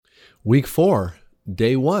Week 4,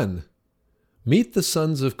 Day 1. Meet the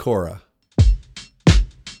sons of Korah.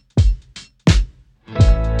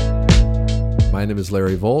 My name is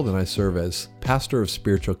Larry Vold, and I serve as Pastor of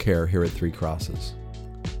Spiritual Care here at Three Crosses.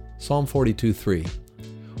 Psalm 42:3.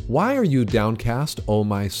 Why are you downcast, O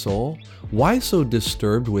my soul? Why so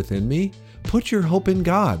disturbed within me? Put your hope in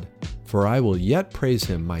God, for I will yet praise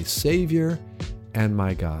Him, my Savior and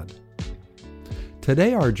my God.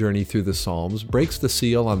 Today our journey through the Psalms breaks the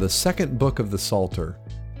seal on the second book of the Psalter,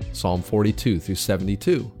 Psalm 42 through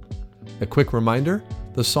 72. A quick reminder,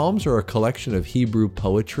 the Psalms are a collection of Hebrew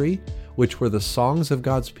poetry, which were the songs of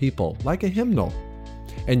God's people, like a hymnal,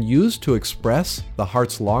 and used to express the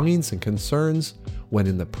heart's longings and concerns when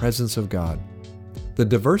in the presence of God. The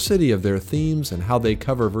diversity of their themes and how they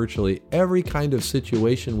cover virtually every kind of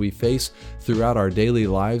situation we face throughout our daily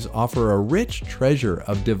lives offer a rich treasure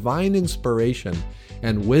of divine inspiration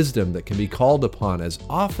and wisdom that can be called upon as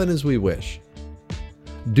often as we wish.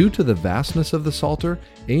 Due to the vastness of the Psalter,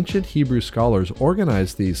 ancient Hebrew scholars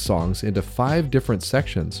organized these songs into 5 different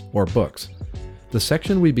sections, or books. The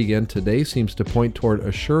section we begin today seems to point toward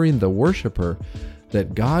assuring the worshiper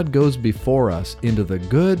that God goes before us into the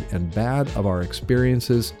good and bad of our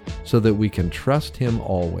experiences so that we can trust Him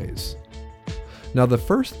always. Now, the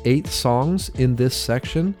first 8 songs in this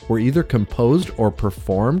section were either composed or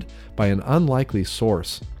performed by an unlikely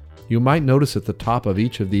source. You might notice at the top of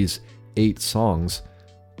each of these 8 songs,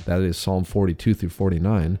 that is Psalm 42 through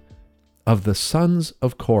 49, of the sons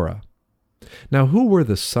of Korah. Now, who were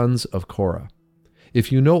the sons of Korah?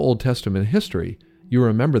 If you know Old Testament history, you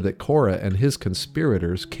remember that Korah and his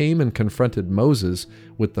conspirators came and confronted Moses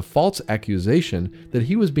with the false accusation that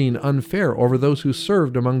he was being unfair over those who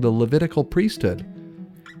served among the Levitical priesthood.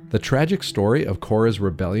 The tragic story of Korah's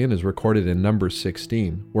rebellion is recorded in Numbers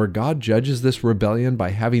 16, where God judges this rebellion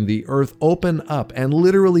by having the earth open up and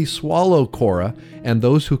literally swallow Korah and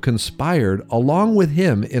those who conspired along with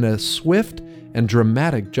him in a swift and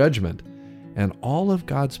dramatic judgment, and all of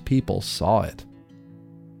God's people saw it.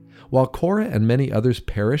 While Korah and many others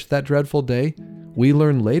perished that dreadful day, we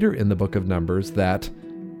learn later in the book of Numbers that,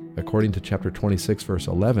 according to chapter 26, verse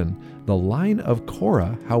 11, the line of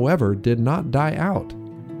Korah, however, did not die out.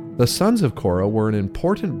 The sons of Korah were an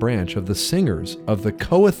important branch of the singers of the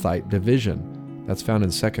Kohathite division. That's found in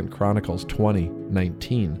 2 Chronicles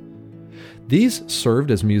 20:19. These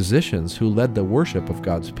served as musicians who led the worship of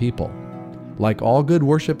God's people. Like all good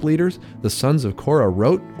worship leaders, the sons of Korah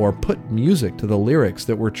wrote or put music to the lyrics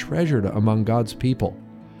that were treasured among God's people.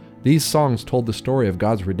 These songs told the story of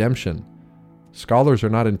God's redemption. Scholars are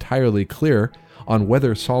not entirely clear on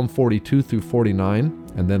whether Psalm 42 through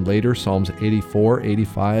 49, and then later Psalms 84,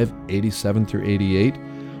 85, 87 through 88,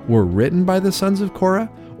 were written by the sons of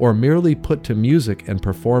Korah or merely put to music and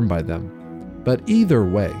performed by them. But either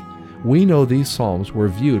way, we know these psalms were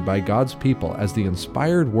viewed by God's people as the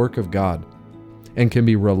inspired work of God, and can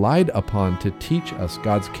be relied upon to teach us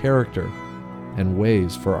God's character and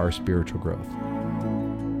ways for our spiritual growth.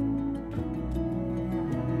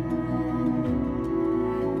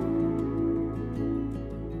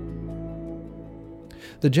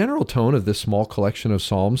 The general tone of this small collection of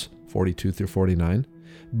Psalms, 42 through 49,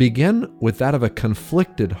 begin with that of a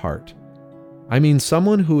conflicted heart. I mean,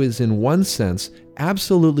 someone who is in one sense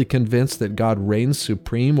absolutely convinced that God reigns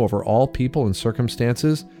supreme over all people and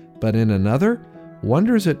circumstances, but in another,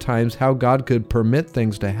 wonders at times how God could permit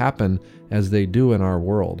things to happen as they do in our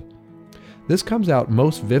world. This comes out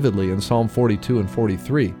most vividly in Psalm 42 and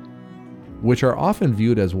 43, which are often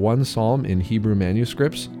viewed as one psalm in Hebrew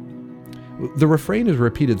manuscripts. The refrain is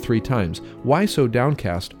repeated 3 times. Why so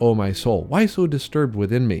downcast, O my soul? Why so disturbed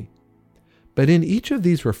within me? But in each of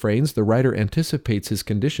these refrains, the writer anticipates his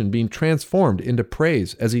condition being transformed into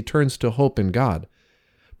praise as he turns to hope in God.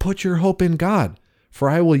 Put your hope in God, for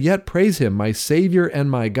I will yet praise Him, my Savior and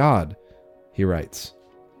my God, he writes.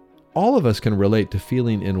 All of us can relate to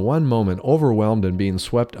feeling in one moment overwhelmed and being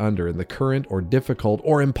swept under in the current or difficult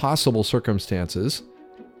or impossible circumstances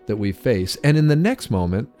that we face, and in the next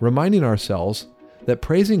moment, reminding ourselves that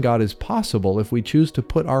praising God is possible if we choose to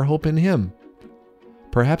put our hope in Him.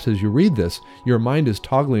 Perhaps as you read this, your mind is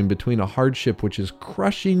toggling between a hardship which is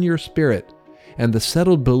crushing your spirit and the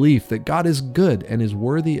settled belief that God is good and is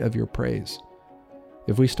worthy of your praise.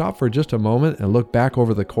 If we stop for just a moment and look back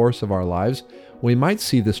over the course of our lives, we might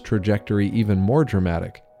see this trajectory even more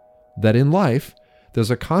dramatic. That in life, there's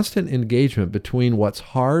a constant engagement between what's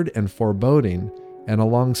hard and foreboding, and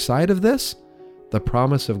alongside of this, the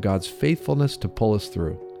promise of God's faithfulness to pull us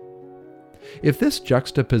through. If this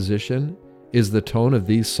juxtaposition is the tone of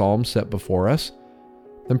these psalms set before us,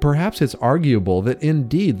 then perhaps it's arguable that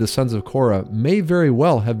indeed the sons of Korah may very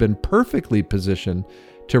well have been perfectly positioned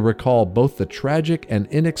to recall both the tragic and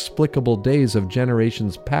inexplicable days of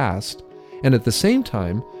generations past, and at the same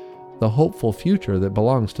time, the hopeful future that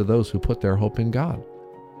belongs to those who put their hope in God.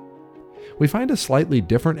 We find a slightly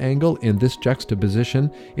different angle in this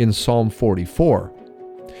juxtaposition in Psalm 44.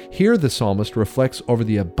 Here the psalmist reflects over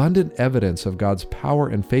the abundant evidence of God's power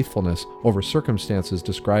and faithfulness over circumstances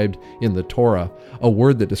described in the Torah, a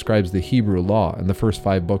word that describes the Hebrew law and the first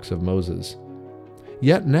 5 books of Moses.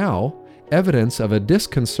 Yet now, evidence of a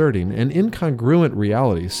disconcerting and incongruent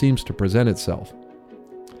reality seems to present itself.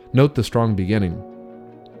 Note the strong beginning.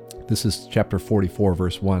 This is chapter 44,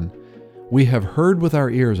 verse 1. We have heard with our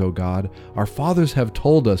ears, O God. Our fathers have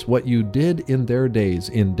told us what you did in their days,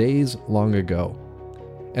 in days long ago.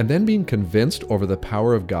 And then being convinced over the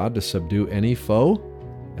power of God to subdue any foe,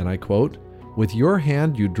 and I quote, with your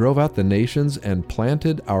hand you drove out the nations and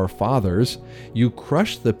planted our fathers. You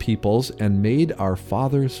crushed the peoples and made our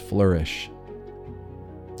fathers flourish.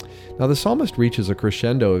 Now the psalmist reaches a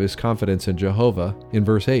crescendo of his confidence in Jehovah in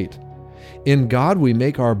verse 8. In God we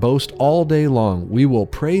make our boast all day long. We will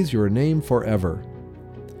praise your name forever.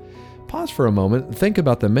 Pause for a moment and think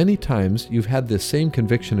about the many times you've had this same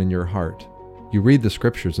conviction in your heart. You read the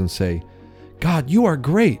scriptures and say, God, you are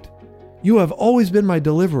great. You have always been my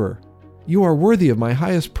deliverer. You are worthy of my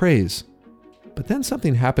highest praise. But then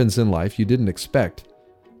something happens in life you didn't expect.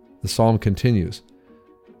 The psalm continues,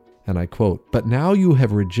 and I quote, but now you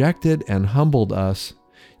have rejected and humbled us.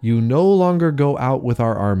 You no longer go out with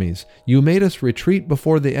our armies. You made us retreat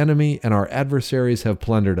before the enemy, and our adversaries have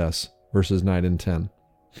plundered us. Verses 9 and 10.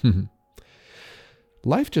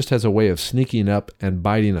 Life just has a way of sneaking up and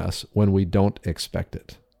biting us when we don't expect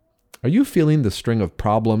it. Are you feeling the string of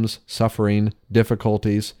problems, suffering,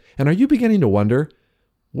 difficulties, and are you beginning to wonder,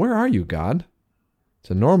 where are you, God? It's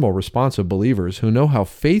a normal response of believers who know how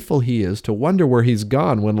faithful He is to wonder where He's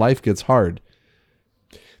gone when life gets hard.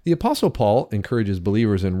 The Apostle Paul encourages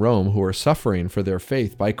believers in Rome who are suffering for their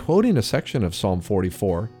faith by quoting a section of Psalm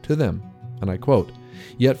 44 to them, and I quote,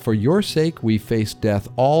 Yet for your sake we face death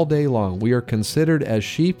all day long. We are considered as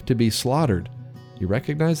sheep to be slaughtered. You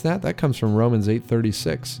recognize that? That comes from Romans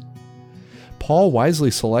 8:36. Paul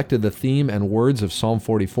wisely selected the theme and words of Psalm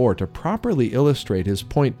 44 to properly illustrate his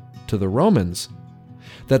point to the Romans,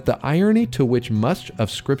 that the irony to which much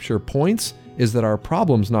of Scripture points is that our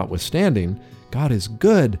problems notwithstanding, God is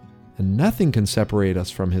good and nothing can separate us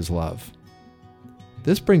from His love.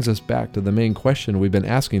 This brings us back to the main question we've been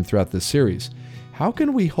asking throughout this series. How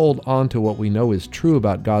can we hold on to what we know is true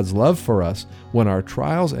about God's love for us when our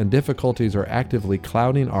trials and difficulties are actively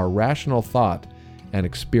clouding our rational thought and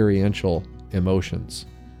experiential emotions?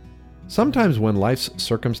 Sometimes when life's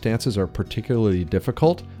circumstances are particularly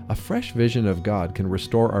difficult, a fresh vision of God can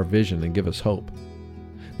restore our vision and give us hope.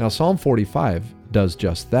 Now Psalm 45 does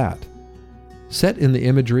just that. Set in the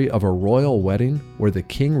imagery of a royal wedding where the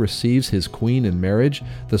king receives his queen in marriage,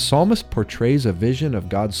 the psalmist portrays a vision of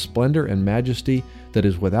God's splendor and majesty that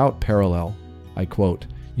is without parallel. I quote,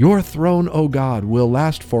 Your throne, O God, will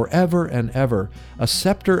last forever and ever. A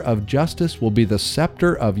scepter of justice will be the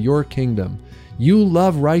scepter of your kingdom. You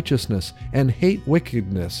love righteousness and hate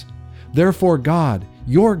wickedness. Therefore God,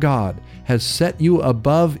 your God, has set you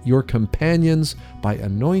above your companions by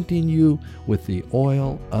anointing you with the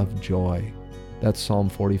oil of joy. That's Psalm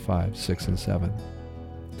 45, 6 and 7.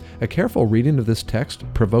 A careful reading of this text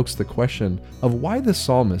provokes the question of why the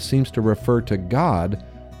psalmist seems to refer to God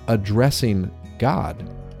addressing God.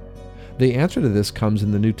 The answer to this comes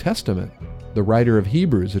in the New Testament. The writer of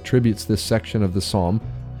Hebrews attributes this section of the psalm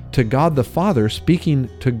to God the Father speaking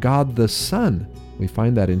to God the Son. We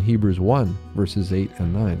find that in Hebrews 1, verses 8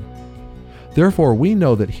 and 9. Therefore, we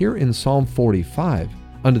know that here in Psalm 45,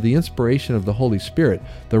 under the inspiration of the Holy Spirit,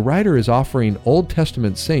 the writer is offering Old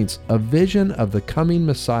Testament saints a vision of the coming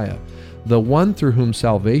Messiah, the one through whom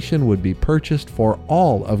salvation would be purchased for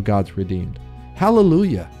all of God's redeemed.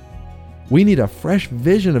 Hallelujah! We need a fresh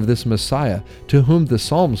vision of this Messiah to whom the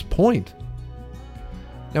Psalms point.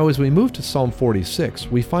 Now, as we move to Psalm 46,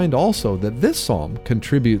 we find also that this psalm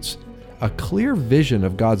contributes a clear vision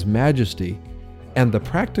of God's majesty and the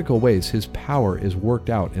practical ways His power is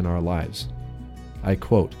worked out in our lives. I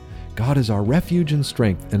quote, God is our refuge and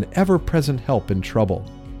strength, an ever-present help in trouble.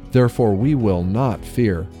 Therefore we will not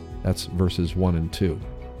fear. That's verses 1 and 2.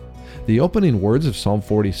 The opening words of Psalm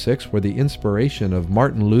 46 were the inspiration of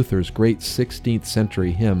Martin Luther's great 16th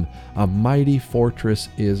century hymn, A Mighty Fortress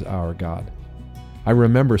is Our God. I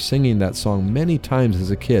remember singing that song many times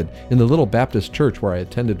as a kid in the little Baptist church where I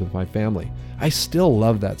attended with my family. I still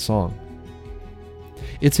love that song.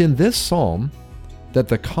 It's in this psalm that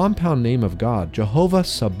the compound name of God, Jehovah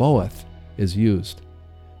Sabaoth, is used.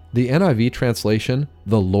 The NIV translation,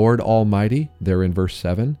 the Lord Almighty, there in verse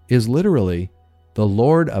 7, is literally the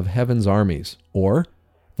Lord of heaven's armies, or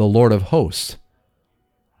the Lord of hosts.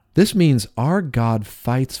 This means our God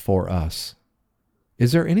fights for us.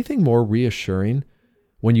 Is there anything more reassuring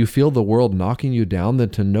when you feel the world knocking you down than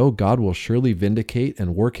to know God will surely vindicate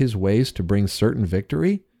and work his ways to bring certain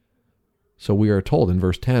victory? So we are told in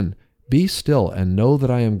verse 10, "Be still and know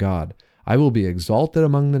that I am God. I will be exalted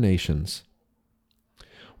among the nations."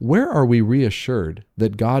 Where are we reassured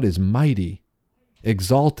that God is mighty,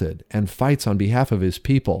 exalted, and fights on behalf of his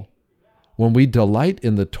people? When we delight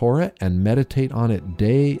in the Torah and meditate on it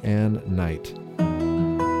day and night.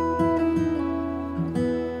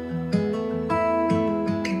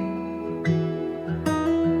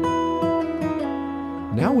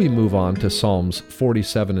 Now we move on to Psalms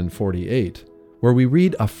 47 and 48, where we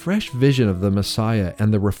read a fresh vision of the Messiah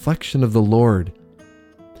and the reflection of the Lord,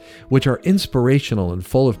 which are inspirational and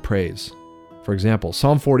full of praise. For example,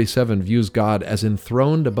 Psalm 47 views God as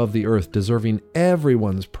enthroned above the earth, deserving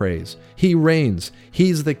everyone's praise. He reigns,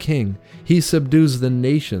 he's the king, he subdues the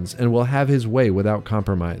nations and will have his way without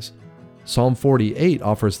compromise. Psalm 48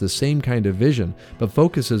 offers the same kind of vision, but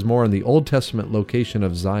focuses more on the Old Testament location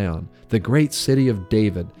of Zion, the great city of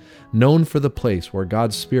David, known for the place where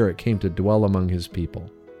God's Spirit came to dwell among his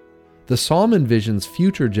people. The psalm envisions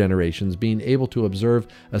future generations being able to observe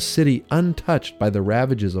a city untouched by the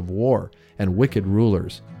ravages of war and wicked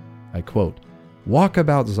rulers. I quote, "Walk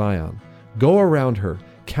about Zion, go around her,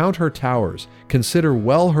 count her towers, consider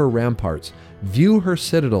well her ramparts, view her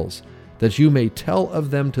citadels, that you may tell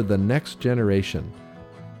of them to the next generation.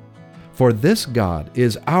 For this God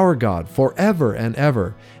is our God forever and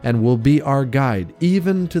ever, and will be our guide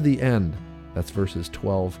even to the end." That's verses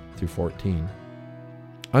 12 through 14.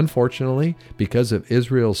 Unfortunately, because of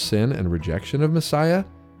Israel's sin and rejection of Messiah,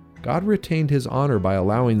 God retained his honor by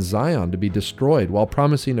allowing Zion to be destroyed while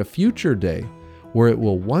promising a future day where it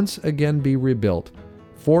will once again be rebuilt,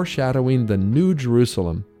 foreshadowing the New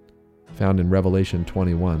Jerusalem, found in Revelation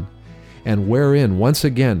 21, and wherein once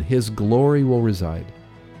again his glory will reside.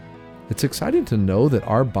 It's exciting to know that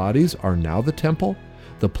our bodies are now the temple,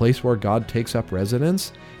 the place where God takes up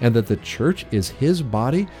residence, and that the church is his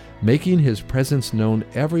body, making his presence known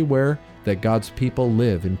everywhere that God's people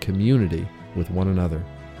live in community with one another.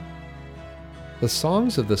 The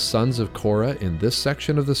songs of the sons of Korah in this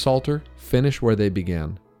section of the Psalter finish where they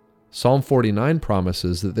began. Psalm 49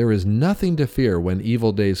 promises that there is nothing to fear when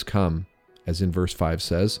evil days come, as in verse 5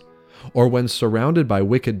 says, or when surrounded by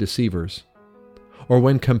wicked deceivers, or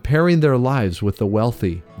when comparing their lives with the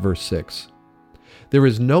wealthy, verse 6. There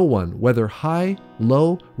is no one, whether high,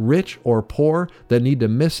 low, rich, or poor, that need to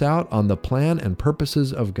miss out on the plan and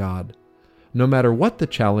purposes of God. No matter what the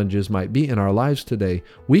challenges might be in our lives today,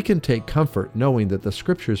 we can take comfort knowing that the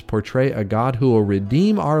Scriptures portray a God who will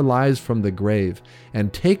redeem our lives from the grave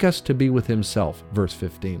and take us to be with himself, verse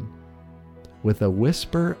 15. With a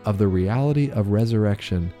whisper of the reality of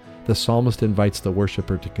resurrection, the psalmist invites the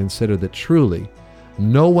worshiper to consider that truly,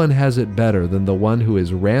 no one has it better than the one who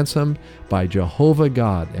is ransomed by Jehovah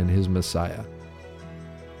God and his Messiah.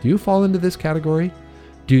 Do you fall into this category?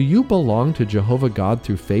 Do you belong to Jehovah God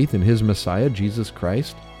through faith in his Messiah, Jesus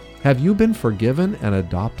Christ? Have you been forgiven and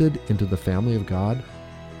adopted into the family of God?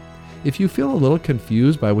 If you feel a little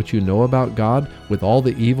confused by what you know about God with all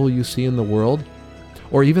the evil you see in the world,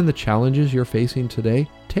 or even the challenges you're facing today,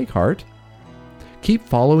 take heart. Keep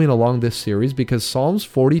following along this series because Psalms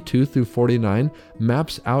 42 through 49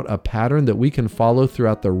 maps out a pattern that we can follow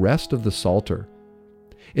throughout the rest of the Psalter.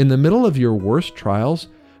 In the middle of your worst trials,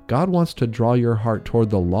 God wants to draw your heart toward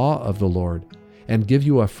the law of the Lord and give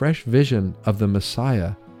you a fresh vision of the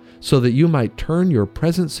Messiah so that you might turn your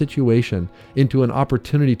present situation into an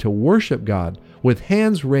opportunity to worship God with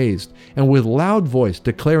hands raised and with loud voice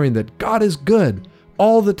declaring that God is good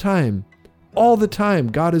all the time. All the time,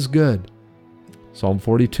 God is good. Psalm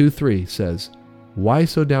 42:3 says, "Why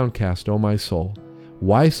so downcast, O my soul?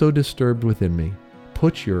 Why so disturbed within me?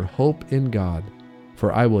 Put your hope in God,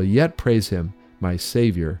 for I will yet praise him, my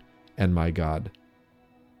Savior and my God."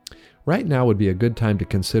 Right now would be a good time to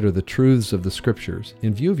consider the truths of the Scriptures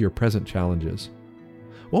in view of your present challenges.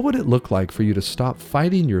 What would it look like for you to stop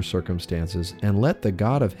fighting your circumstances and let the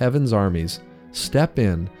God of heaven's armies step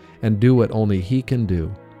in and do what only he can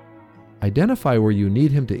do? Identify where you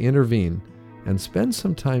need him to intervene and spend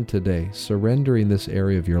some time today surrendering this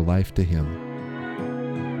area of your life to him.